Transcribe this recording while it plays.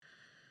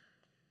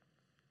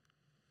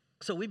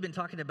So we've been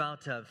talking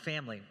about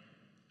family.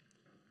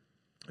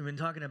 We've been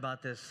talking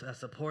about this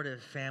supportive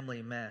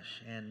family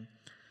mesh, and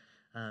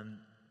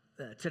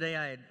today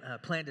I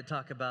had planned to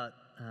talk about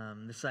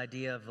this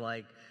idea of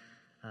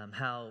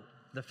how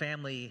the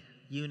family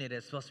unit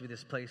is supposed to be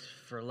this place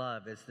for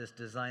love. It's this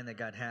design that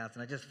God has,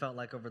 and I just felt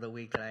like over the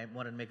week that I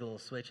wanted to make a little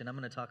switch, and I'm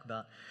going to talk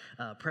about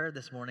prayer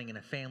this morning in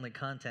a family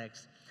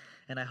context,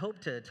 and I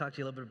hope to talk to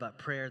you a little bit about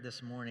prayer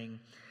this morning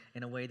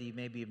in a way that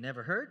maybe you've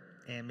never heard,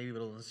 and maybe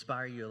it'll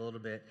inspire you a little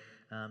bit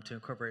to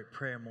incorporate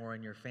prayer more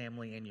in your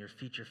family and your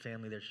future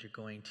family that you're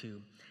going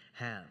to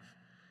have.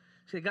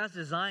 See, God's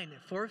design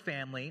for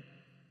family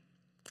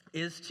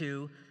is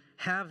to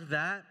have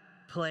that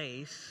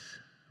place,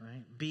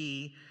 right,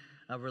 be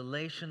a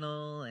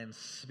relational and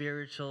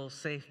spiritual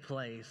safe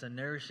place, a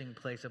nourishing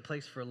place, a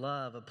place for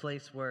love, a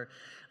place where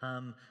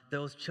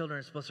those children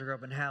are supposed to grow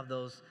up and have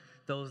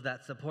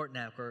that support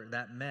network,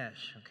 that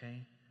mesh,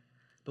 okay?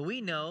 But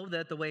we know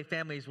that the way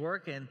families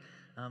work and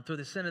through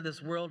the sin of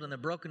this world and the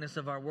brokenness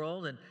of our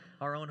world and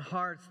our own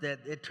hearts, that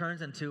it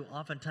turns into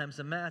oftentimes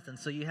a mess. And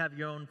so you have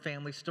your own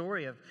family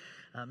story of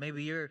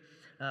maybe you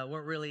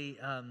weren't really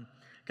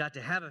got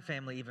to have a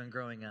family even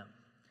growing up.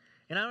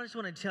 And I just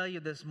want to tell you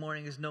this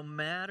morning is no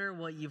matter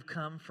what you've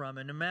come from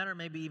and no matter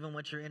maybe even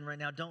what you're in right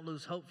now, don't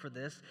lose hope for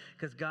this,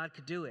 because God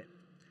could do it.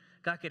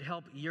 God could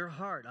help your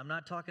heart. I'm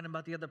not talking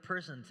about the other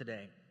person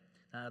today.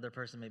 The other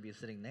person maybe is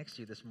sitting next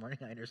to you this morning.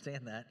 I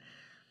understand that.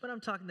 But I'm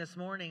talking this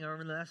morning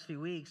or in the last few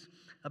weeks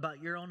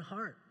about your own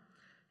heart.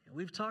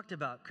 We've talked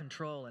about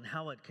control and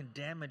how it can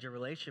damage a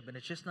relationship, and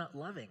it's just not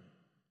loving.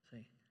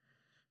 See,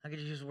 I could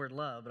just use the word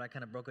love, but I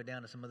kind of broke it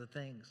down to some other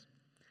things.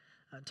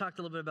 I talked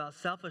a little bit about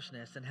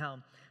selfishness and how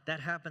that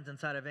happens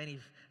inside of any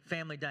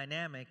family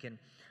dynamic. And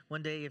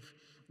one day, if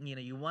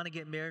you want to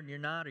get married and you're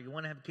not, or you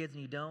want to have kids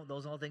and you don't,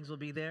 those all things will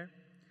be there.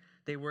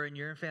 They were in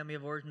your family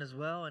of origin as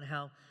well, and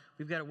how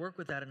we've got to work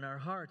with that in our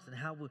hearts, and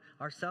how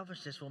our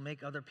selfishness will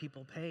make other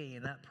people pay,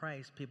 and that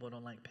price people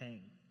don't like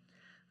paying.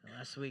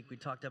 Last week we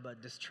talked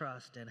about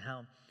distrust and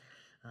how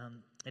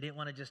I didn't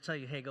want to just tell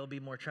you, hey, go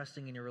be more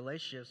trusting in your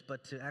relationships,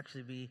 but to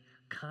actually be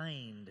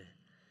kind.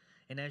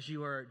 And as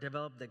you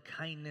develop the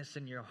kindness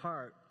in your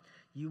heart,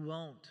 you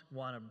won't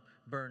want to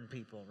burn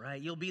people, right?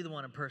 You'll be the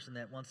person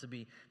that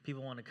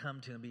people want to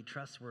come to and be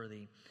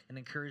trustworthy, and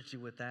encourage you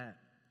with that.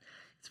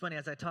 It's funny,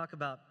 as I talk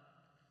about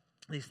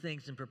these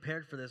things and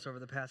prepared for this over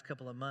the past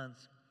couple of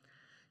months,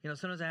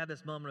 sometimes I have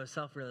this moment of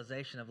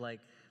self-realization of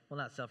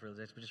not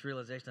self-realization, but just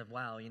realization of,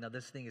 wow,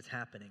 this thing is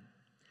happening.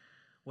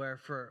 Where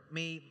for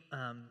me,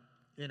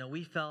 me and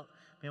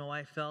my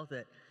wife felt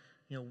that,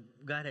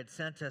 God had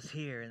sent us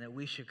here and that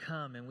we should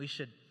come and we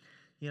should,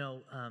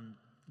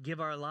 give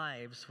our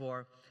lives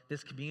for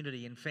this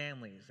community and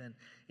families. And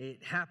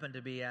it happened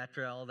to be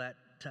after all that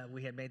time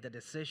we had made the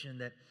decision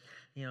that,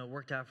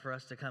 worked out for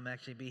us to come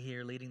actually be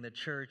here leading the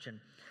church. And,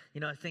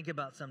 I think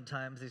about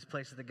sometimes these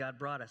places that God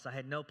brought us. I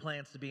had no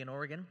plans to be in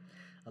Oregon.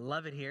 I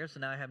love it here, so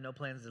now I have no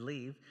plans to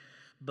leave.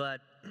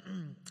 But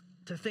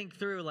to think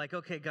through,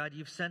 okay, God,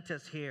 you've sent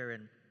us here.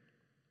 And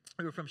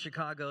we were from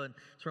Chicago, and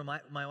it's where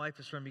my wife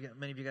is from.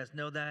 Many of you guys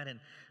know that. And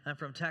I'm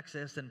from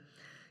Texas. And,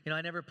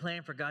 I never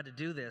planned for God to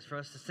do this, for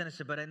us to send us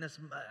here. But in this,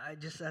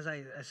 as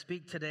I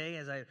speak today,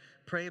 as I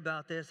pray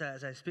about this,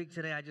 as I speak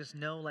today, I just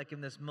know,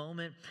 in this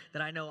moment,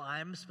 that I know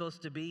I'm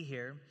supposed to be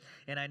here,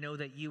 and I know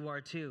that you are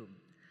too.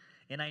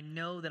 And I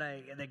know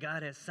that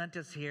God has sent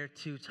us here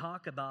to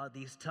talk about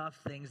these tough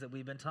things that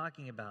we've been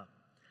talking about.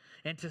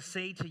 And to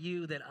say to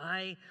you that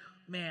I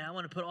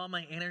want to put all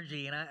my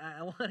energy and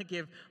I want to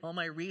give all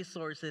my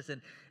resources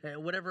and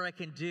whatever I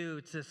can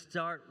do to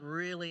start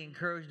really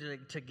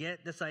encouraging to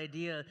get this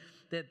idea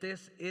that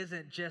this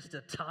isn't just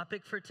a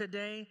topic for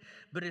today,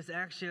 but it's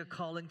actually a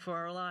calling for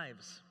our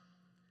lives.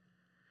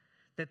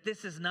 That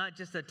this is not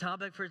just a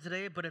topic for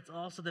today, but it's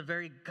also the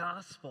very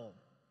gospel.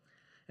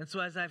 And so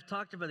as I've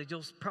talked about it,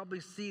 you'll probably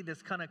see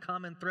this kind of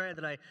common thread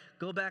that I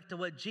go back to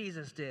what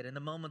Jesus did in the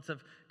moments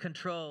of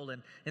control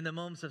and in the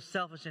moments of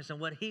selfishness and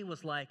what he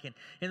was like, and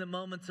in the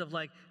moments of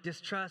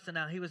distrust and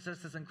how he was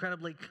just this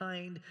incredibly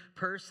kind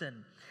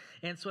person.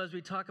 And so as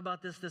we talk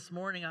about this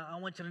morning, I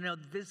want you to know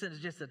that this is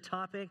just a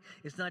topic.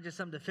 It's not just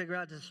something to figure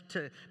out, just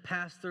to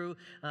pass through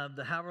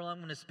the however long I'm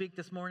going to speak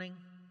this morning.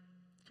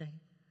 Okay?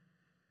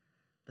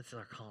 This is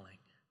our calling.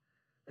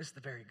 This is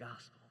the very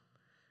gospel.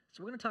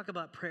 So we're going to talk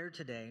about prayer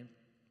today.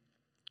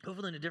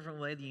 Hopefully in a different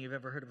way than you've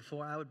ever heard it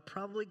before. I would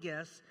probably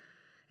guess,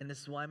 and this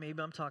is why maybe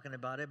I'm talking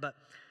about it, but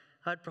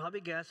I'd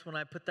probably guess when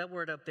I put that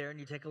word up there and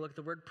you take a look at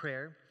the word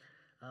prayer,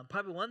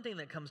 probably one thing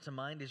that comes to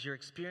mind is your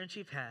experience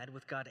you've had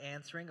with God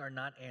answering or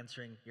not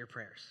answering your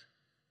prayers.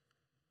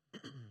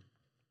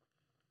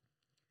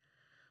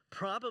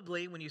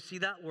 Probably when you see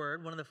that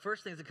word, one of the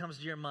first things that comes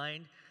to your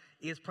mind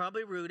is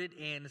probably rooted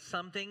in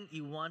something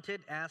you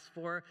wanted, asked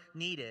for,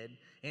 needed,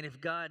 and if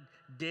God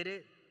did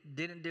it,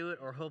 didn't do it,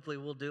 or hopefully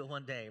will do it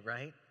one day,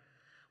 right?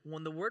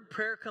 When the word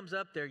prayer comes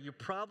up there, you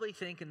probably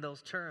think in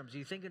those terms.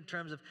 You think in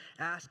terms of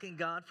asking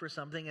God for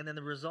something, and then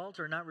the result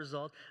or not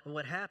result of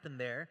what happened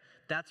there,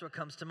 that's what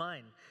comes to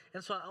mind.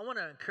 And so I want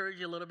to encourage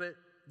you a little bit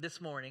this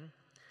morning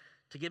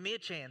to give me a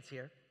chance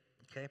here,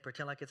 okay?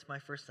 Pretend like it's my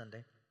first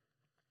Sunday.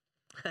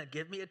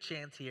 Give me a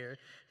chance here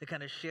to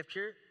kind of shift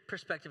your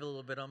perspective a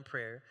little bit on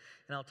prayer,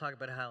 and I'll talk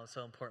about how it's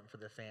so important for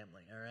the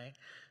family, all right?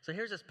 So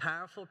here's this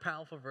powerful,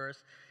 powerful verse,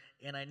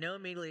 and I know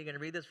immediately you're going to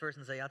read this verse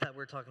and say, I thought we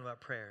were talking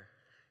about prayer,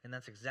 and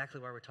that's exactly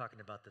why we're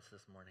talking about this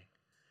morning.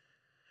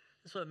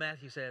 This is what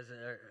Matthew says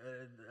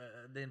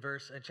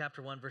in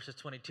chapter 1, verses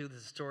 22. This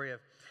is the story of,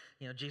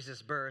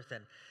 Jesus' birth,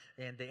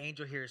 and the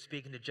angel here is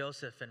speaking to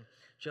Joseph, and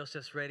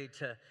Joseph's ready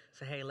to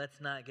say, hey,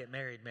 let's not get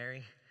married,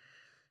 Mary.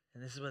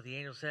 And this is what the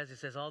angel says. He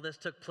says, all this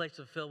took place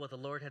to fulfill what the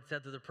Lord had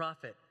said through the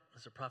prophet.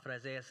 As the prophet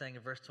Isaiah saying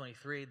in verse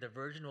 23, the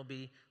virgin will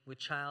be with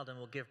child and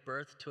will give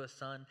birth to a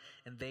son,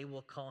 and they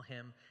will call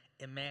him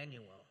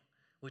Emmanuel,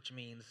 which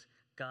means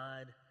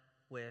God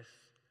with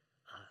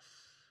us.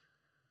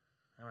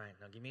 All right,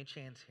 now give me a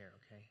chance here,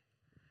 okay?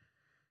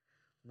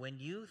 When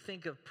you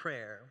think of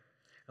prayer,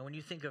 and when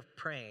you think of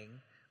praying,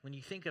 when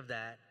you think of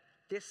that,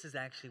 this is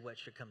actually what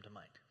should come to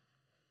mind,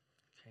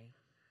 okay?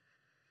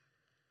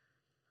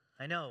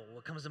 I know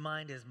what comes to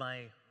mind is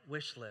my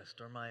wish list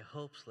or my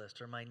hopes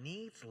list or my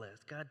needs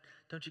list. God,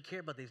 don't you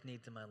care about these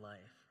needs in my life,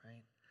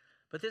 right?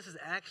 But this is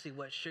actually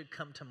what should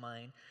come to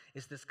mind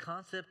is this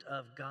concept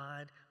of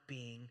God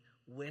being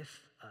with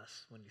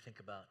us when you think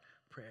about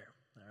prayer,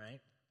 all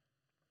right?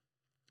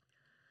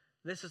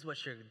 This is what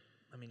should,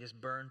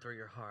 just burn through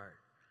your heart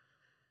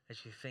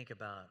as you think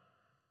about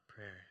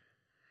prayer.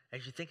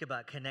 As you think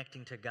about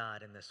connecting to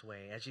God in this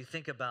way, as you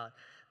think about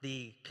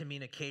the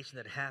communication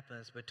that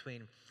happens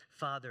between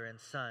father and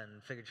son,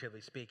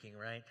 figuratively speaking,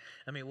 right?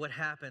 What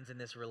happens in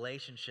this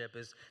relationship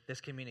is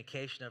this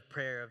communication of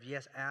prayer, of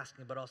yes,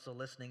 asking, but also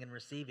listening and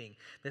receiving.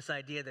 This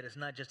idea that it's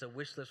not just a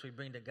wish list we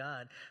bring to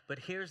God, but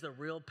here's the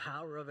real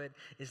power of it,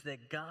 is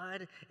that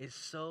God is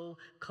so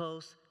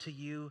close to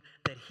you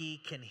that he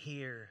can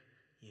hear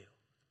you.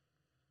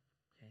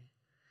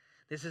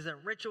 This isn't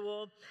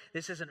ritual.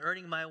 This isn't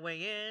earning my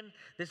way in.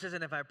 This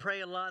isn't if I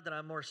pray a lot that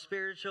I'm more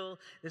spiritual.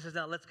 This is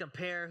not let's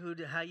compare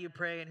how you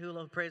pray and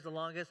who prays the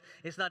longest.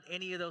 It's not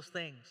any of those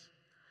things.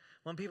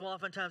 When people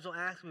oftentimes will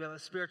ask me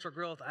about spiritual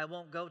growth, I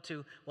won't go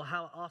to, well,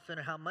 how often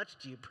or how much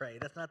do you pray?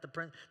 That's not the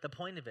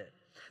point of it.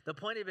 The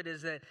point of it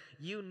is that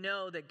you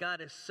know that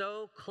God is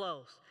so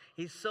close.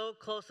 He's so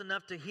close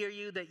enough to hear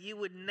you that you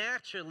would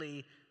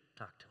naturally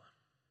talk to him.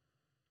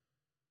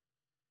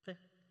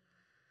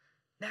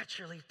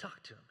 Naturally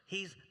talk to him.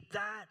 He's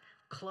that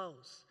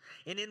close.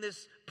 And in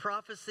this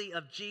prophecy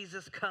of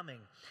Jesus coming,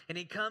 and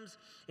he comes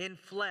in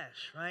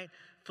flesh, right?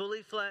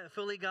 Fully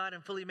God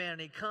and fully man.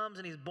 And he comes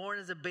and he's born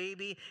as a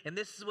baby. And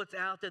this is what's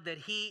out there, that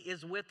he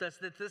is with us.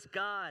 That this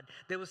God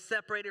that was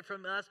separated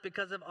from us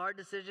because of our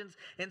decisions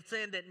and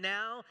sin, that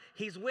now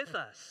he's with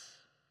us.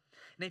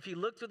 And if you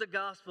look through the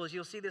Gospels,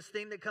 you'll see this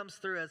thing that comes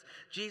through as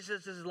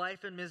Jesus'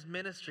 life and his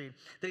ministry,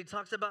 that he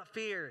talks about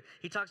fear.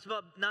 He talks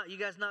about you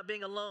guys not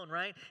being alone,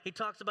 right? He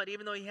talks about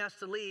even though he has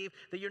to leave,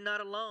 that you're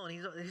not alone.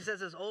 He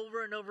says this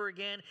over and over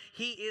again.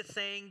 He is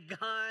saying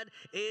God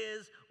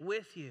is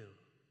with you.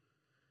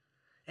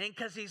 And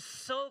because he's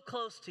so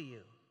close to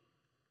you,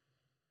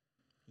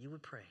 you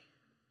would pray.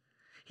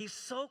 He's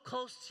so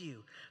close to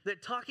you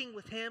that talking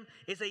with him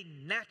is a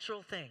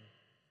natural thing.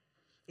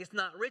 It's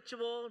not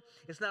ritual.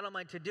 It's not on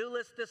my to-do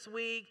list this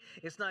week.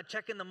 It's not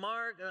checking the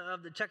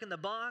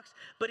box.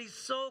 But he's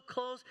so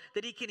close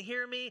that he can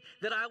hear me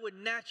that I would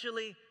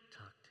naturally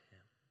talk to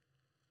him.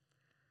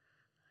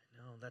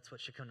 I know that's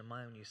what should come to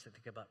mind when you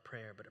think about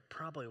prayer, but it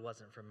probably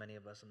wasn't for many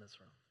of us in this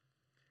room.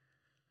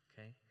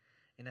 Okay?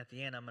 And at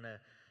the end, I'm going to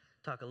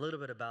talk a little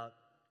bit about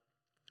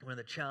one of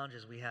the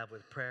challenges we have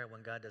with prayer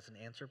when God doesn't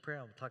answer prayer.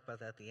 I'll talk about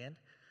that at the end.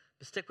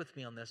 But stick with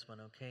me on this one,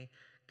 okay?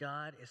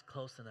 God is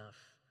close enough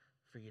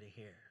for you to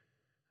hear,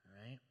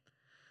 all right?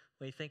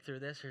 When you think through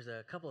this, there's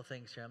a couple of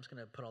things here. I'm just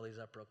going to put all these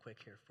up real quick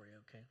here for you,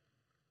 okay?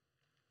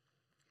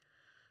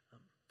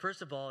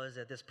 First of all is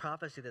that this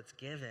prophecy that's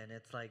given,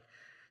 it's like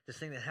this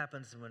thing that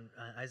happens when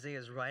Isaiah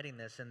is writing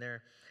this and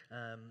they're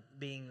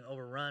being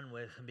overrun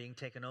with and being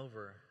taken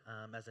over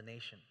as a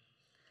nation.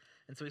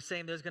 And so he's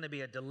saying there's going to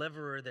be a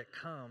deliverer that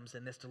comes,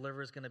 and this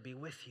deliverer is going to be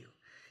with you.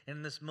 And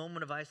in this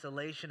moment of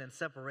isolation and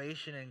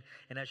separation,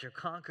 and as you're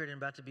conquered and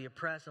about to be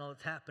oppressed and all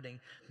that's happening,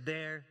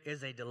 there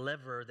is a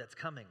deliverer that's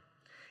coming.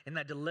 And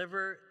that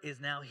deliverer is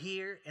now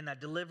here, and that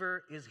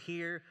deliverer is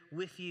here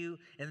with you,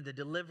 and the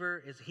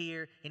deliverer is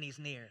here, and he's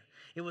near.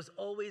 It was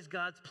always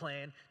God's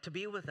plan to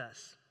be with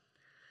us.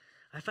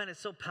 I find it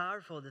so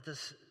powerful that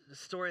this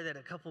story that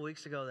a couple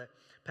weeks ago that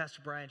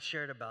Pastor Brian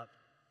shared about,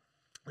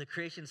 the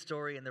creation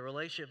story and the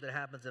relationship that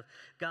happens of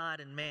God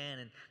and man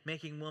and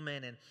making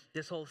woman and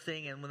this whole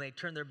thing, and when they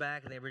turn their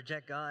back and they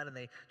reject God and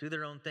they do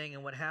their own thing,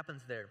 and what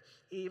happens there.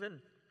 Even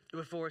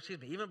before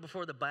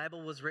the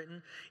Bible was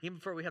written, even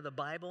before we have the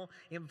Bible,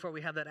 even before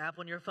we have that app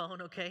on your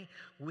phone, okay,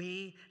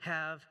 we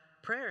have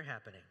prayer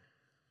happening.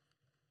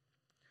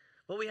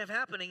 What we have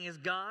happening is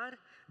God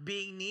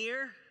being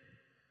near,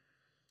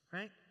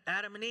 right?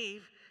 Adam and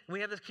Eve, and we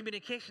have this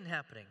communication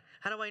happening.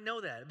 How do I know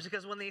that? It's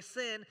because when they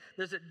sin,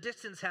 there's a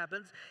distance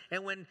happens,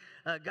 and when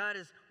God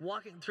is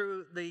walking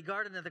through the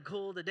garden at the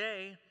cool of the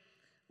day,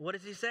 what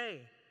does he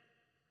say?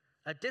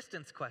 A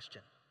distance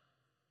question.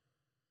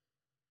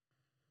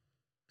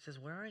 He says,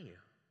 where are you?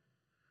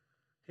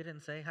 He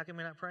didn't say, how come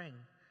you're not praying?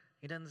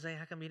 He doesn't say,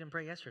 how come you didn't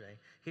pray yesterday?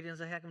 He didn't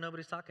say, how come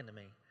nobody's talking to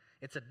me?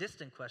 It's a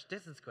distance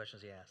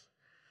questions he asks.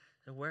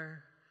 So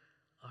where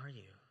are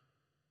you?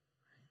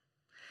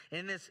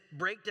 In this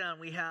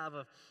breakdown we have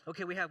of,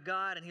 okay, we have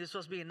God and he was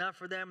supposed to be enough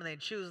for them and they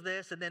choose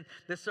this, and then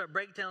this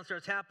breakdown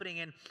starts happening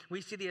and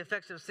we see the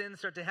effects of sin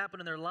start to happen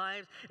in their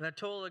lives and the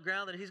toil of the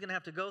ground that he's going to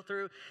have to go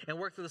through and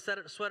work through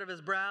the sweat of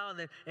his brow, and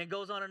then and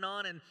goes on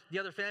and the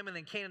other family, and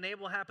then Cain and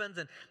Abel happens,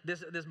 and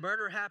this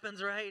murder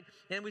happens, right?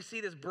 And we see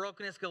this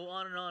brokenness go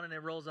on and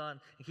it rolls on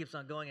and keeps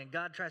on going, and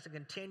God tries to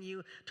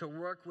continue to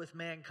work with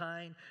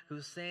mankind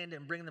who sinned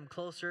and bring them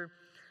closer,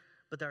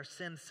 but our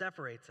sin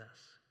separates us.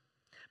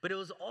 But it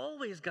was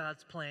always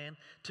God's plan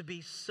to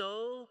be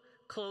so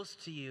close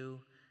to you,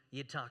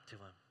 you'd talk to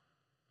him.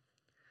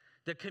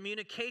 The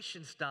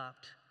communication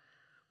stopped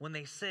when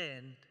they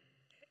sinned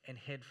and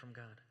hid from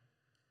God.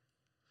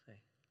 See?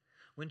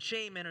 When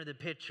shame entered the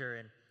picture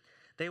and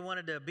they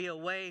wanted to be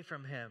away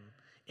from him,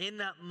 in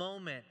that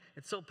moment,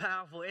 it's so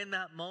powerful, in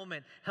that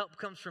moment, help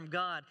comes from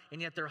God,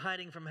 and yet they're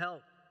hiding from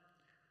help.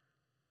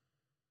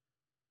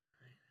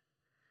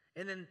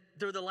 And then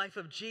through the life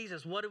of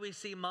Jesus, what do we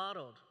see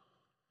modeled?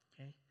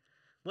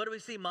 What do we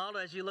see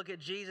modeled as you look at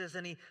Jesus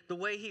and the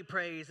way he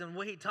prays and the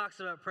way he talks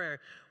about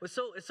prayer? It's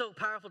so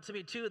powerful to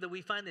me, too, that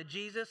we find that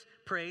Jesus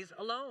prays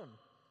alone.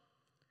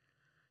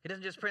 He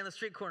doesn't just pray on the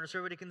street corner so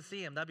everybody can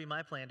see him. That'd be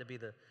my plan, to be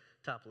the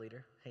top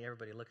leader. Hey,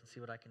 everybody, look and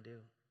see what I can do.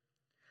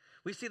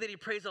 We see that he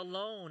prays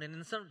alone, and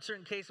in some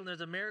certain case, when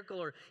there's a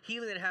miracle or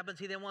healing that happens,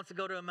 he then wants to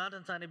go to a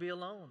mountaintop and be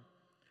alone.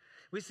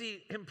 We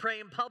see him pray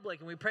in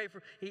public, and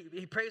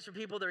he prays for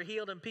people that are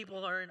healed, and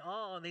people are in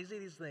awe, and they see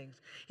these things.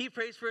 He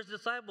prays for his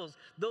disciples,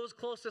 those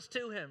closest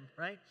to him,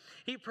 right?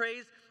 He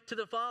prays to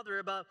the Father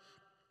about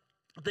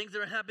things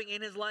that are happening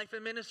in his life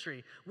and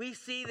ministry. We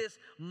see this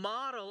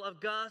model of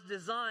God's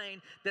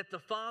design that the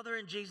Father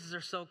and Jesus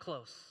are so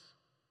close.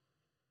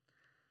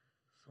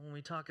 So when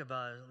we talk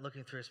about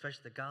looking through,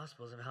 especially the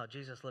Gospels, of how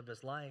Jesus lived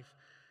his life,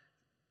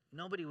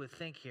 nobody would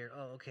think here,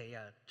 oh, okay,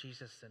 yeah,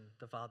 Jesus and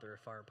the Father are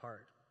far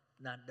apart.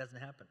 That doesn't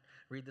happen.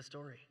 Read the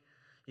story.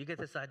 You get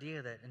this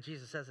idea that, and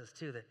Jesus says this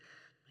too, that,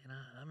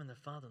 I'm in the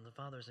Father and the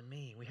Father's in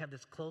me. We have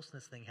this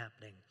closeness thing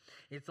happening.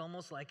 It's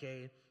almost like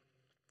a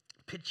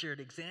pictured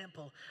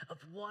example of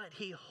what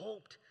he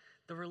hoped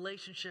the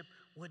relationship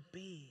would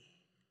be.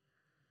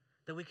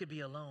 That we could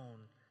be alone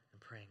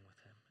and praying with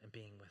him and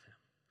being with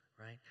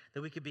him, right?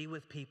 That we could be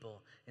with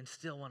people and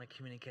still want to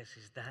communicate.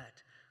 He's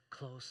that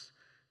close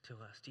to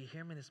us. Do you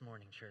hear me this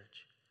morning,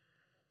 church?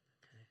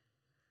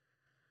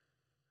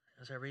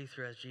 As I read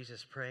through as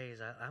Jesus prays,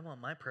 I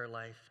want my prayer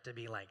life to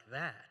be like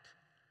that.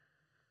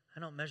 I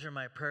don't measure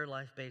my prayer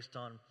life based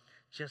on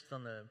just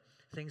on the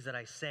things that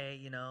I say,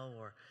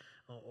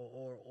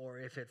 or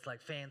if it's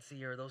like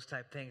fancy or those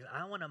type things.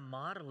 I want to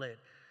model it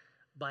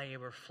by a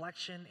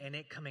reflection and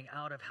it coming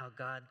out of how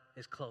God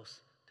is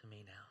close to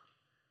me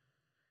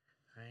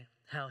now. Right?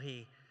 How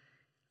he,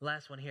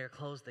 last one here,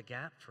 closed the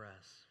gap for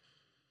us.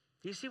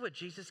 Do you see what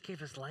Jesus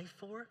gave his life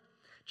for?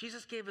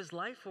 Jesus gave his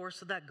life for us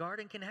so that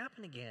garden can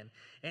happen again.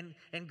 And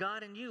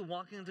God and you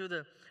walking through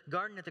the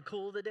garden at the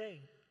cool of the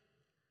day.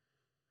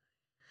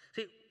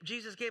 See,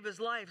 Jesus gave his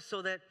life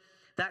so that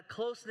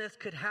closeness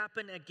could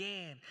happen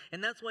again.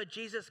 And that's why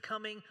Jesus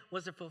coming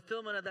was a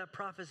fulfillment of that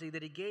prophecy,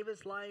 that he gave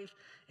his life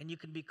and you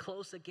can be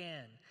close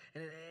again.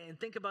 And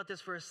think about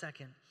this for a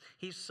second.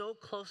 He's so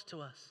close to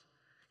us.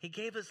 He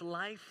gave his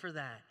life for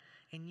that.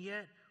 And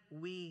yet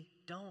we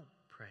don't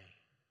pray.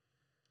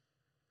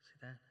 See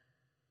that?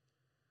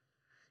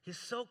 He's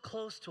so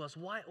close to us.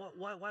 Why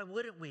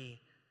wouldn't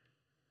we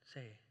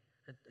say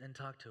and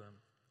talk to him?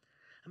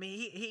 I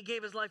mean, he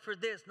gave his life for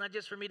this, not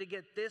just for me to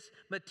get this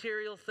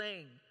material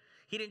thing.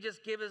 He didn't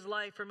just give his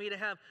life for me to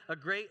have a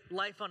great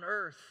life on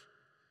earth.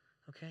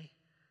 Okay?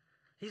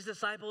 His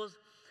disciples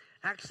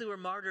actually were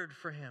martyred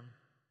for him.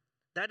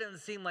 That doesn't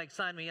seem like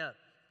sign me up.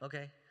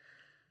 Okay?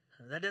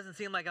 That doesn't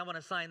seem like I want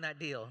to sign that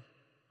deal.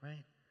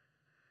 Right?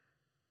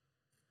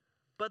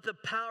 But the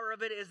power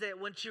of it is that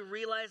once you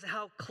realize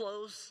how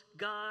close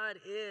God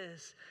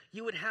is,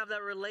 you would have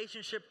that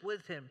relationship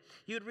with him.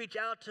 You would reach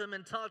out to him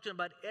and talk to him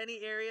about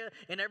any area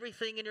and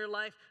everything in your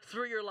life,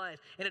 through your life.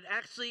 And it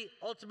actually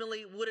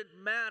ultimately wouldn't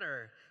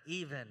matter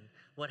even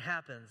what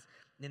happens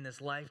in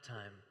this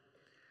lifetime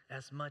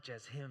as much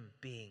as him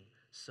being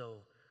so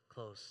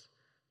close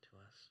to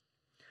us.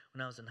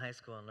 When I was in high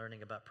school and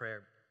learning about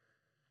prayer,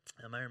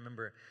 I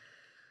remember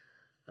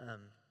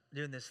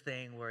doing this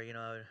thing where,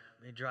 I would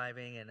be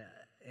driving and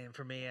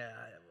for me,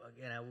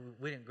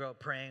 we didn't grow up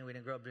praying. We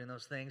didn't grow up doing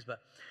those things.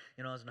 But,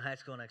 I was in high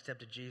school and I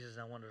accepted Jesus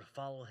and I wanted to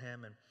follow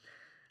him. And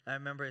I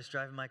remember just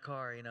driving my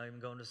car, even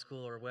going to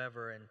school or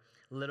wherever, and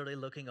literally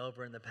looking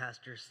over in the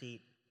passenger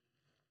seat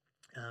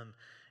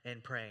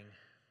and praying.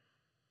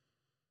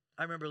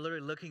 I remember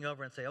literally looking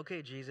over and say,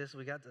 okay, Jesus,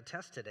 we got the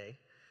test today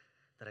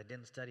that I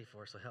didn't study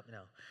for, so help me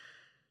now.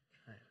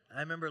 I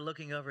remember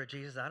looking over at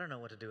Jesus. I don't know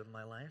what to do with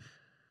my life.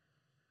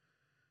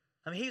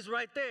 I mean, he's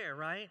right there,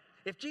 right?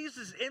 If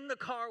Jesus is in the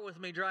car with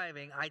me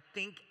driving, I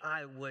think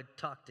I would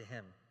talk to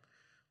him.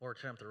 Or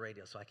turn up the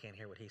radio so I can't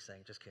hear what he's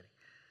saying. Just kidding.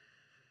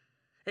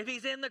 If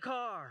he's in the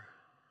car,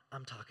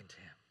 I'm talking to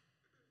him.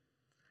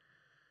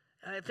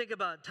 I think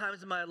about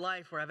times in my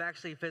life where I've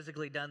actually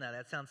physically done that.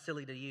 That sounds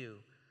silly to you.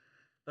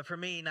 But for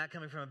me, not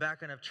coming from a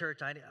background of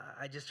church, I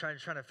just trying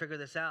to figure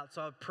this out.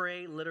 So I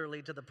pray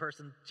literally to the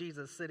person,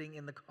 Jesus, sitting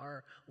in the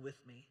car with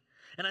me.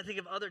 And I think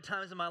of other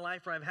times in my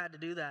life where I've had to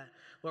do that.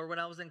 Or when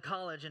I was in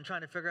college and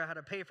trying to figure out how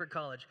to pay for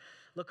college.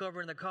 Look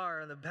over in the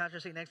car and the pastor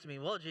sitting next to me.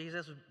 Well,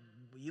 Jesus,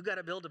 you got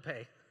a bill to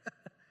pay.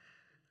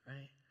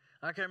 Right?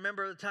 I can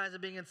remember the times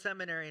of being in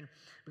seminary and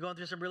going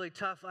through some really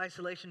tough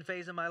isolation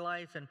phase in my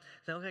life and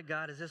saying, okay,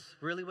 God, is this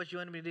really what you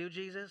wanted me to do,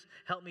 Jesus?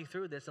 Help me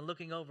through this, and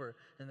looking over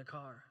in the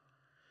car.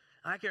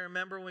 I can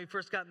remember when we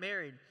first got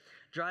married,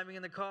 driving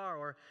in the car,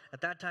 or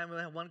at that time we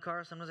had one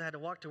car, sometimes I had to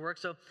walk to work,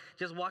 so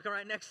just walking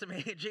right next to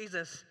me,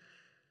 Jesus.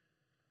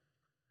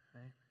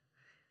 Right?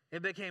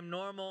 It became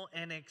normal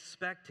and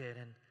expected,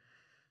 and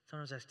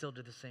sometimes I still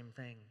do the same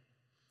thing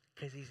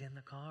because he's in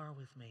the car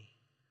with me.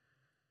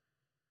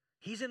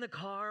 He's in the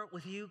car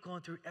with you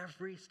going through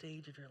every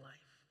stage of your life.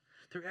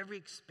 Through every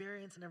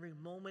experience and every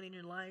moment in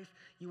your life,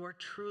 you are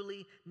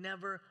truly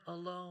never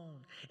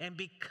alone. And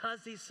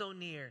because he's so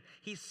near,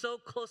 he's so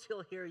close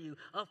he'll hear you,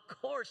 of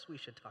course we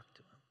should talk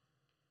to him.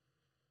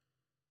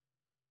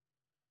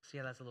 See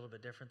how that's a little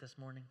bit different this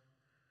morning?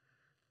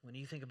 When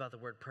you think about the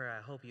word prayer,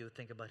 I hope you would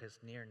think about his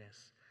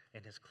nearness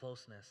and his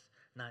closeness,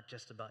 not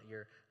just about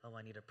your, oh,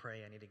 I need to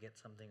pray, I need to get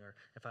something, or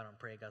if I don't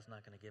pray, God's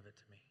not going to give it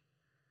to me.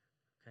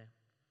 Okay?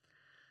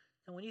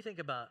 And when you think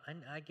about,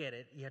 I get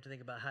it, you have to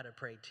think about how to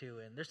pray too,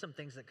 and there's some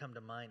things that come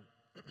to mind.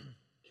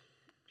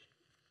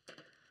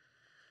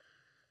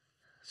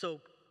 So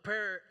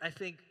prayer, I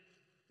think,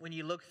 when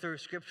you look through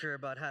Scripture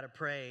about how to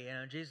pray,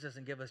 Jesus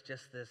doesn't give us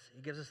just this.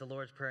 He gives us the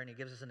Lord's Prayer, and he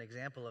gives us an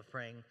example of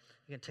praying.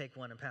 You can take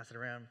one and pass it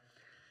around.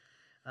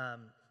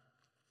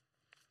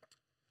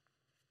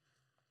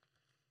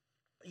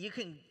 You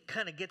can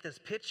kind of get this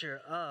picture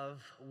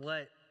of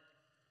what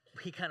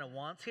he kind of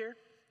wants here.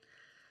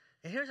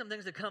 And here's some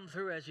things that come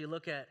through as you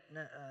look at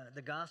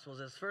the Gospels.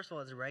 Is first of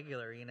all, it's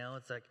regular.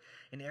 It's like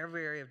in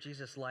every area of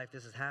Jesus' life,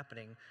 this is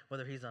happening.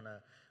 Whether he's on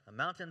a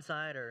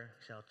mountainside or,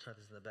 actually, I'll try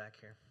this in the back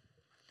here.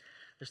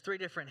 There's 3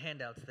 different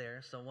handouts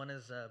there. So one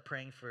is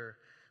praying for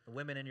the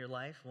women in your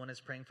life. One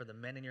is praying for the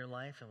men in your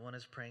life. And one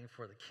is praying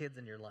for the kids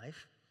in your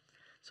life.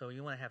 So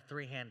you want to have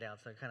 3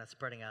 handouts. They're kind of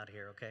spreading out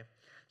here, okay?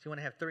 So you want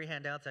to have 3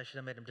 handouts. I should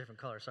have made them different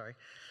colors, sorry.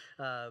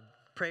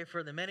 Pray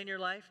for the men in your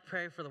life.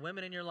 Pray for the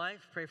women in your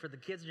life. Pray for the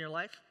kids in your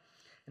life.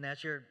 And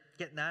as you're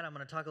getting that, I'm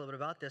going to talk a little bit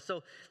about this.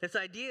 So this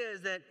idea is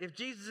that if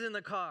Jesus is in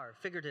the car,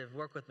 figurative,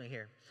 work with me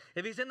here.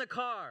 If he's in the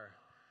car,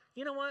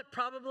 you know what?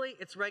 Probably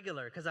it's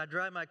regular because I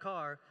drive my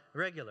car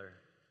regular.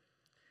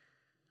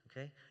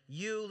 Okay?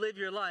 You live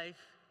your life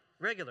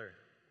regular.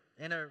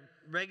 In a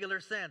regular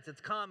sense.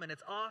 It's common.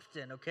 It's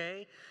often,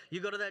 okay? You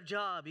go to that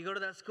job. You go to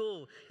that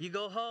school. You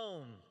go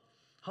home.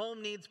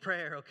 Home needs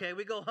prayer, okay?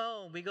 We go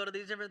home. We go to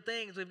these different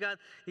things. We've got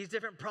these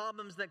different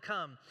problems that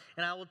come.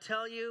 And I will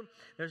tell you,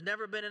 there's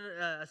never been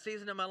a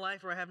season in my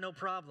life where I have no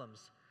problems.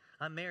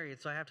 I'm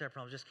married, so I have to have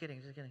problems. Just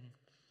kidding.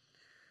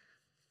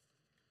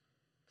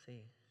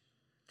 See,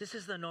 this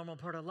is the normal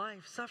part of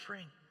life,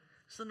 suffering.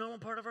 It's the normal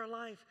part of our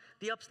life.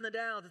 The ups and the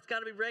downs. It's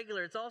got to be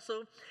regular. It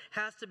also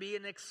has to be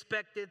an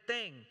expected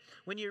thing.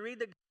 When you read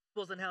the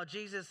Gospels and how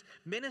Jesus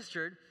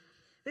ministered,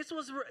 this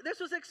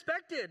was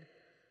expected.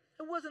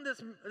 It wasn't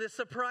this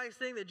surprise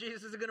thing that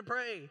Jesus is going to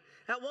pray.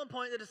 At one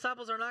point, the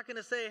disciples are not going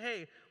to say,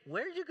 hey,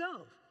 where'd you go?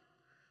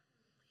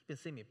 You've been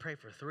seeing me pray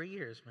for 3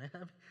 years,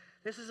 man.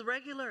 This is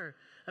regular.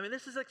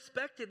 This is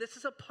expected. This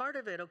is a part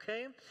of it,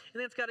 okay? And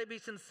then it's got to be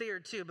sincere,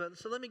 too.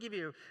 So let me give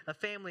you a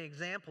family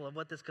example of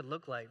what this could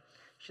look like.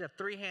 You should have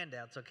 3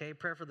 handouts, okay?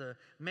 Prayer for the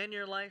men in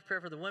your life,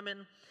 prayer for the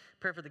women,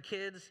 prayer for the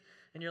kids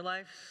in your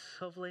life,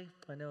 hopefully.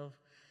 I know,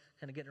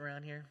 kind of getting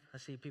around here. I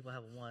see people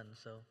have 1,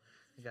 so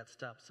you got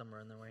stopped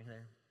somewhere in the way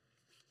there.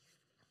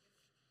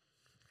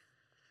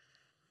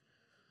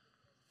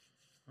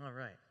 All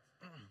right.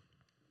 I'm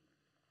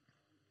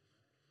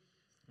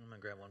going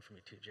to grab one from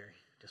you too, Jerry.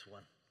 Just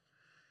 1.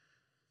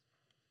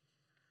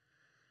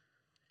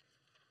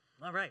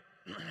 All right.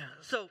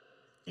 So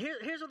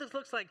here's what this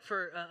looks like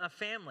for a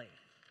family.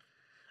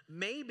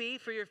 Maybe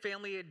for your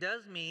family it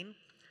does mean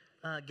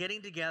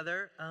getting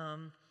together,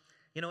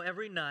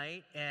 every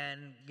night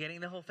and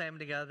getting the whole family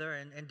together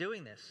and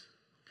doing this.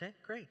 Okay,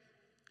 great.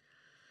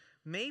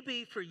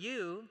 Maybe for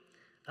you,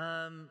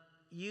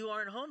 you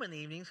aren't home in the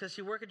evenings because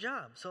you work a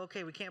job. So,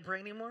 okay, we can't pray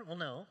anymore? Well,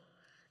 no.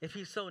 If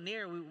he's so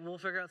near, we'll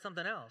figure out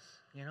something else,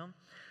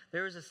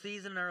 There was a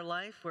season in our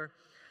life where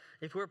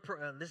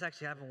this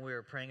actually happened when we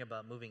were praying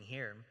about moving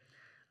here.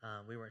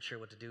 We weren't sure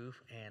what to do,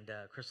 and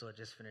Crystal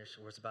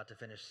was about to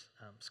finish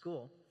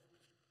school.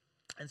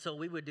 And so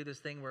we would do this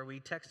thing where we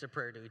text a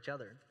prayer to each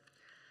other.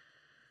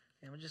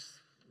 And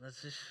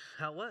that's just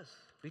how it was.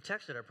 We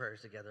texted our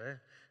prayers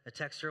together. A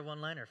text or a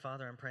one-liner,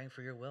 Father, I'm praying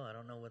for your will. I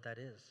don't know what that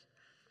is.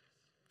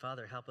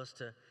 Father, help us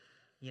to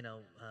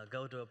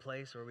go to a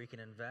place where we can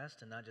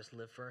invest and not just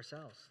live for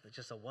ourselves. It's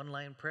just a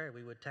one-line prayer.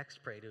 We would text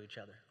pray to each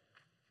other,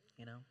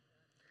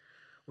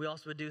 We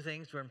also would do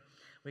things where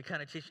we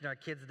kind of teaching our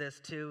kids this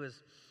too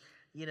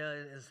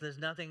there's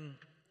nothing,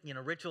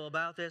 ritual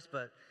about this,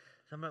 but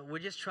we're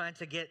just trying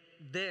to get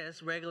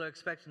this regular,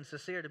 expectant, and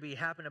sincere to be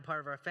happen a part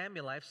of our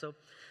family life. So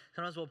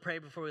sometimes we'll pray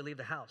before we leave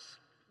the house,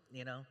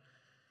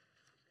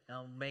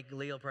 I'll make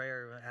Leo pray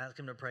or ask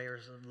him to pray or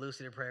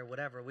Lucy to pray or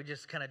whatever. We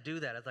just kind of do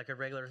that as like a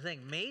regular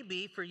thing.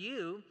 Maybe for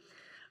you,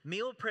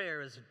 meal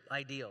prayer is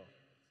ideal,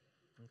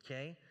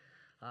 okay?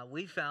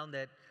 We found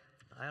that,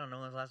 I don't know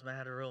when the last time I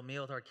had a real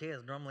meal with our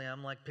kids. Normally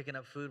I'm like picking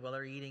up food while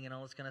they're eating and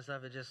all this kind of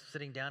stuff. It's just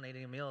sitting down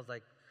eating a meal is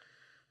like,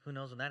 who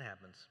knows when that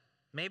happens.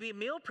 Maybe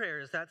meal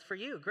prayer that's for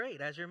you.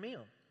 Great, as your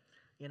meal,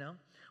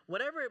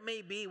 Whatever it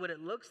may be, what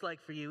it looks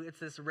like for you, it's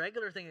this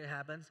regular thing that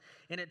happens,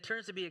 and it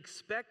turns to be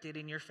expected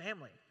in your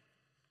family.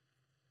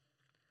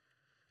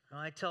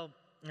 I tell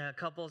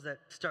couples that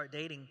start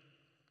dating,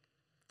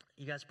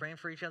 you guys praying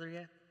for each other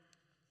yet?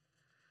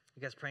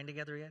 You guys praying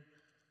together yet?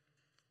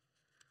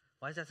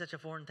 Why is that such a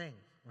foreign thing,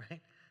 right?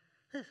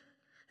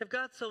 If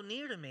God's so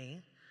near to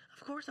me,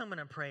 of course I'm going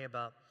to pray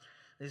about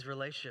these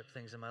relationship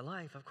things in my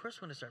life. Of course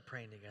we're going to start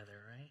praying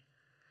together, right?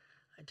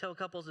 I tell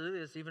couples to do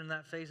this even in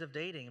that phase of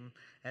dating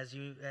as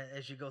you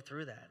go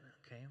through that,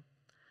 okay?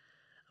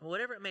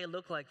 Whatever it may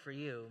look like for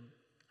you,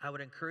 I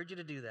would encourage you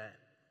to do that.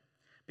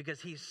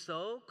 Because he's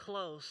so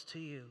close to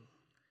you.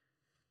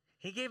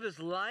 He gave his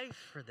life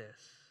for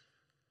this.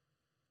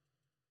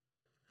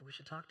 We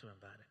should talk to him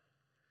about it.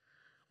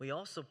 We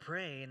also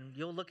pray, and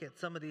you'll look at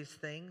some of these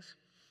things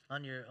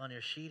on your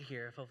sheet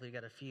here. Hopefully you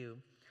got a few.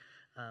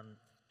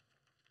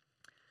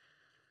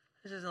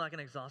 This isn't like an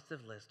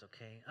exhaustive list,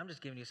 okay? I'm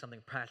just giving you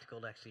something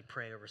practical to actually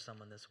pray over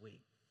someone this week.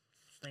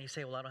 And you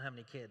say, well, I don't have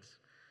any kids.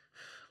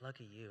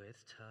 Lucky you,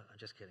 it's tough. I'm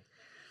just kidding.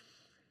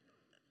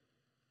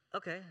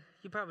 Okay,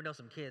 you probably know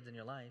some kids in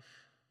your life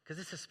because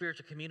this is a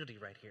spiritual community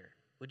right here.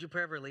 Would you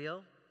pray over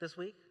Leo this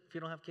week if you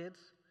don't have kids?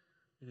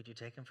 Would you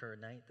take him for a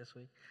night this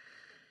week?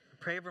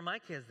 Pray over my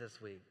kids this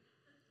week.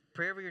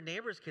 Pray over your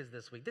neighbor's kids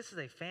this week. This is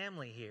a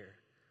family here.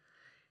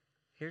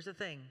 Here's the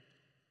thing.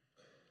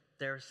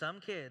 There are some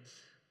kids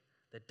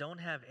that don't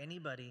have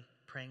anybody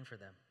praying for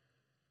them.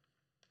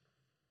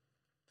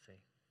 See?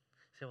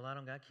 Say, well, I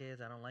don't got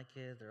kids. I don't like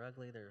kids. They're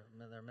ugly. They're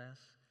a mess.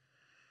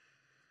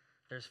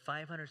 There's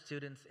 500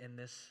 students in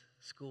this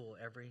school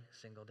every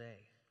single day,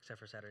 except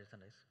for Saturday,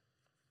 Sundays.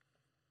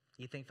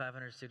 You think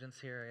 500 students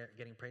here are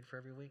getting prayed for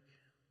every week?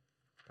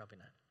 Probably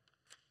not.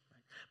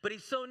 Right? But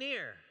he's so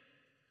near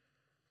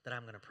that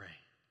I'm going to pray.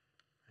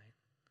 Right?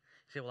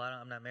 You say, well,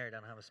 I'm not married.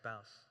 I don't have a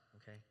spouse.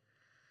 Okay.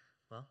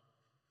 Well,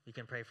 you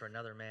can pray for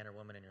another man or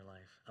woman in your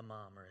life, a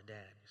mom or a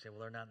dad. You say, well,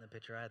 they're not in the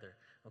picture either.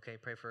 Okay,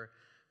 pray for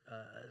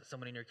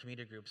someone in your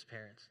community group's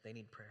parents. They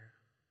need prayer.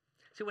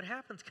 See, what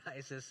happens,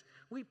 guys, is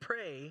we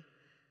pray,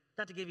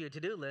 not to give you a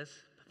to-do list,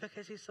 but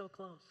because he's so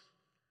close.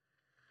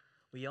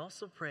 We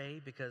also pray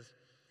because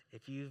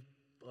if you've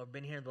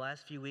been here the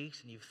last few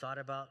weeks and you've thought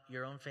about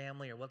your own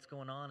family or what's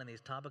going on and these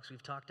topics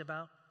we've talked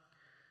about,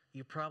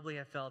 you probably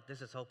have felt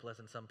this is hopeless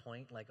at some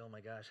point, like, oh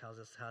my gosh, how's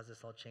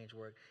this all change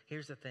work?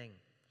 Here's the thing.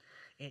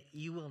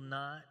 You will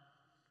not,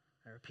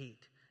 I repeat,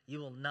 you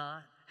will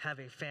not have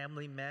a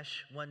family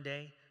mesh one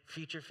day,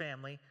 future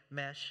family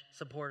mesh,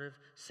 supportive,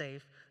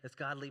 safe, this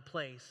godly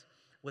place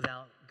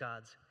without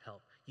God's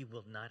help. You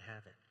will not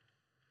have it.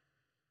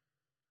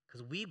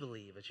 Because we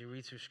believe, as you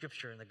read through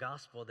Scripture and the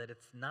Gospel, that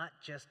it's not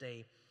just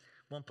a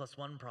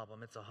 1+1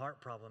 problem, it's a heart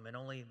problem, and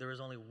there is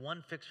only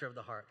one fixer of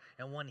the heart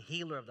and one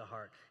healer of the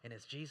heart, and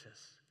it's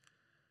Jesus.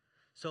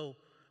 So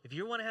if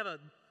you want to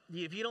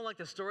if you don't like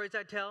the stories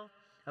I tell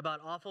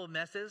about awful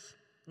messes,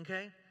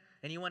 okay,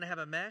 and you want to have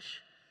a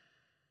mesh,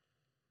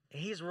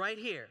 he's right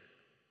here.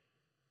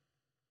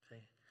 See,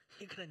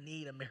 you're going to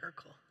need a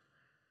miracle.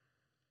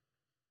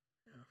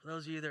 For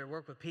those of you that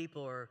work with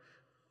people or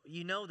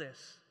you know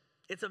this,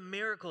 it's a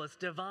miracle. It's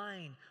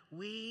divine.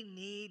 We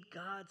need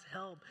God's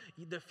help.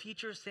 The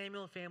future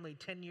Samuel family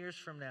 10 years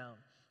from now,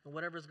 or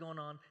whatever's going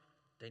on,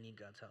 they need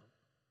God's help.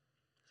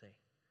 See?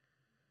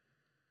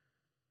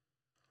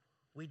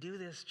 We do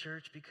this,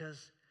 church,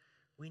 because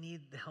we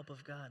need the help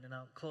of God. And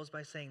I'll close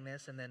by saying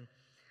this, and then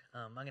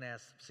I'm going to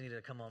ask Cindy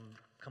to come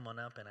on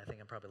up, and I think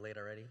I'm probably late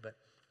already. But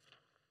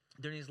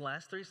during these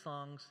last three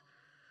songs,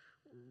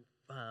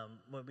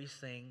 what we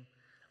sing,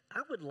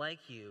 I would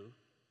like you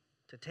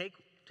to take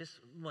just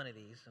one of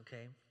these,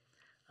 okay?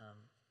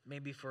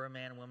 Maybe for a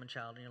man, woman,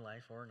 child in your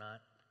life, or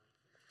not.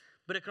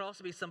 But it could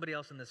also be somebody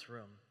else in this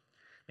room.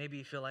 Maybe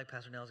you feel like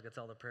Pastor Nels gets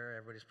all the prayer.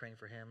 Everybody's praying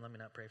for him. Let me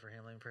not pray for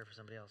him. Let me pray for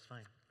somebody else.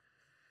 Fine.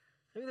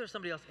 Maybe there's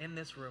somebody else in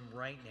this room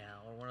right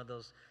now, or one of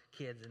those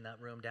kids in that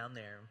room down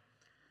there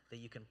that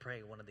you can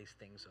pray one of these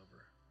things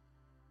over.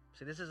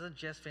 See, this isn't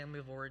just family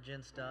of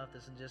origin stuff.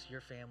 This isn't just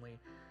your family.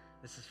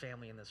 This is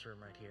family in this room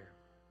right here.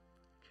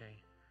 Okay?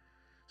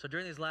 So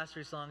during these last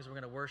three songs, we're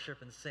going to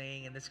worship and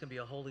sing, and this can be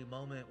a holy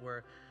moment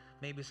where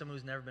maybe someone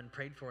who's never been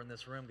prayed for in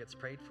this room gets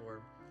prayed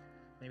for.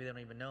 Maybe they don't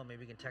even know.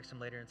 Maybe you can text them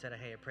later and say,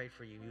 hey, I prayed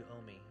for you. You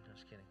owe me. I'm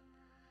just kidding.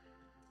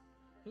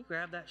 you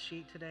grab that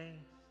sheet today?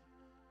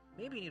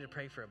 Maybe you need to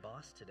pray for a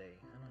boss today.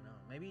 I don't know.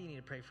 Maybe you need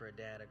to pray for a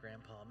dad, a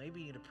grandpa. Maybe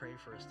you need to pray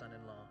for a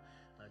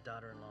son-in-law, a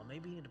daughter-in-law.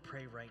 Maybe you need to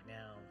pray right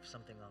now for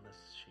something on this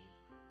sheet.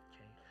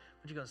 Okay?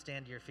 Would you go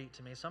stand to your feet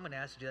to me? So I'm going to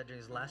ask you to do that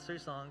during these last 3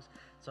 songs.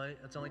 So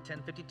it's only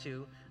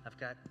 10:52. I've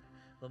got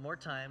a little more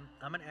time.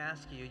 I'm going to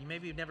ask you,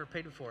 maybe you've never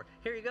prayed before.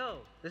 Here you go.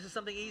 This is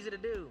something easy to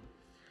do.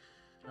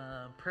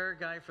 Prayer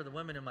guide for the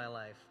women in my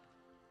life.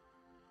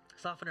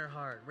 Soften her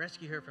heart,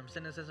 rescue her from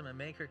cynicism, and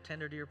make her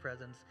tender to your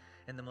presence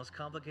in the most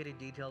complicated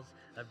details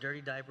of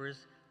dirty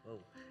diapers,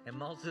 and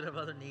multitude of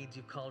other needs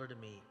you've called her to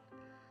meet.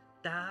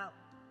 That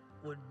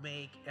would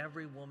make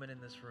every woman in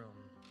this room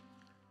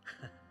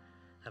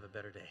have a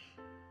better day.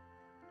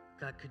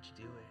 God, could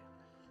you do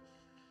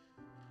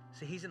it?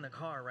 See, he's in the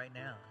car right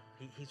now.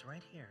 He's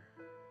right here.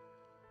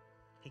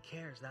 He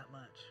cares that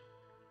much.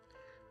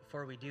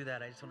 Before we do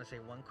that, I just want to say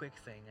one quick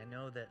thing. I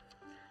know that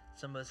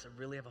some of us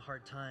really have a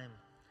hard time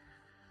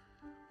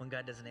when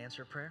God doesn't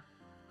answer prayer,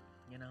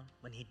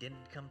 when he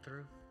didn't come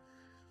through,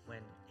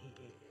 when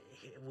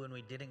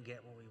we didn't get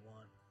what we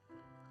want.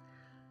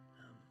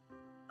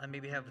 I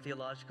maybe have a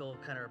theological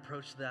kind of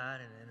approach to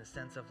that, and in the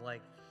sense of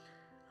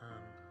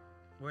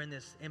we're in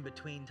this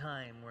in-between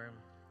time where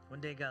one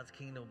day God's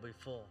kingdom will be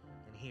full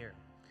and here.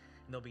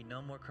 And there'll be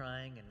no more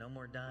crying and no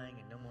more dying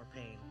and no more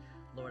pain.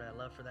 Lord, I'd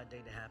love for that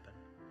day to happen.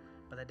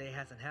 But that day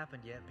hasn't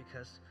happened yet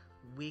because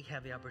we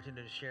have the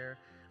opportunity to share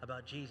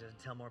about Jesus and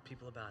tell more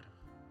people about him.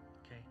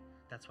 Okay?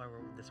 That's why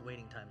this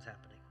waiting time's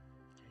happening.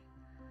 Okay?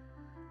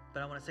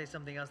 But I want to say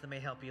something else that may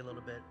help you a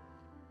little bit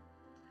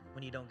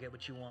when you don't get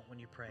what you want when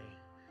you pray.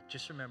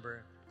 Just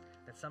remember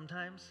that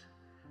sometimes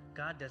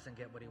God doesn't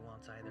get what he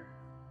wants either.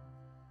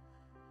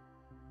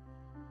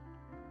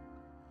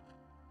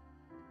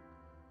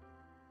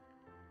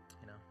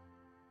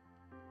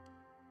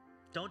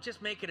 Don't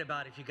just make it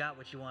about if you got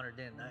what you want or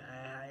didn't.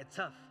 It's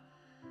tough.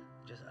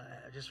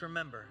 Just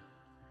remember,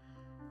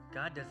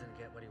 God doesn't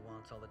get what he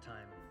wants all the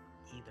time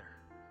either.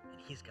 And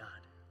he's God.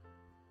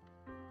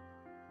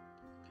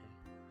 Okay?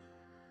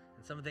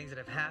 And some of the things that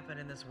have happened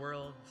in this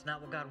world, it's not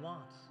what God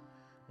wants.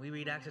 We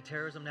read acts of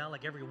terrorism now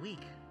like every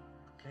week.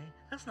 Okay?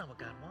 That's not what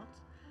God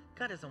wants.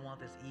 God doesn't want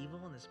this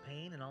evil and this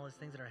pain and all these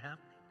things that are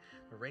happening.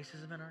 The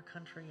racism in our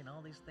country and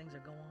all these things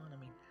that go on.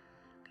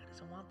 God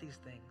doesn't want these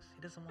things.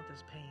 He doesn't want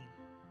this pain.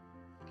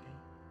 Okay?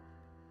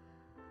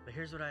 But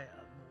here's what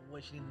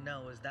you need to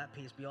know is that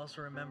piece. We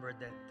also remember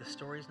that the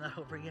story's not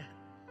over yet.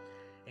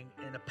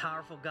 And a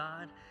powerful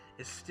God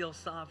is still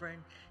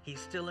sovereign.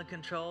 He's still in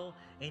control.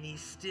 And he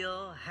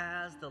still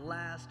has the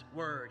last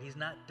word. He's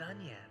not done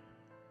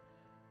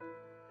yet.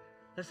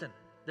 Listen,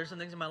 there's some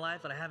things in my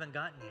life that I haven't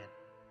gotten yet,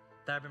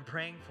 that I've been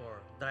praying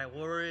for, that I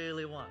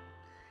really want.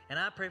 And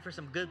I pray for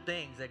some good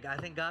things that I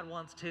think God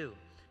wants too.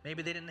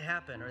 Maybe they didn't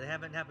happen or they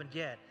haven't happened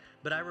yet.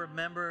 But I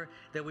remember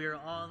that we are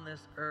on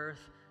this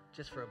earth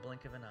just for a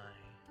blink of an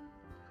eye.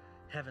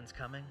 Heaven's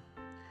coming.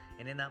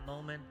 And in that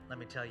moment, let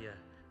me tell you,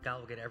 God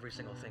will get every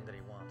single thing that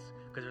he wants.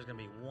 Because there's going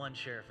to be one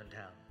sheriff in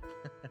town.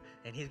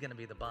 And he's going to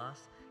be the boss.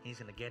 And he's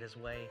going to get his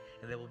way.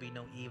 And there will be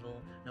no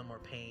evil, no more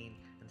pain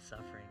and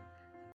suffering.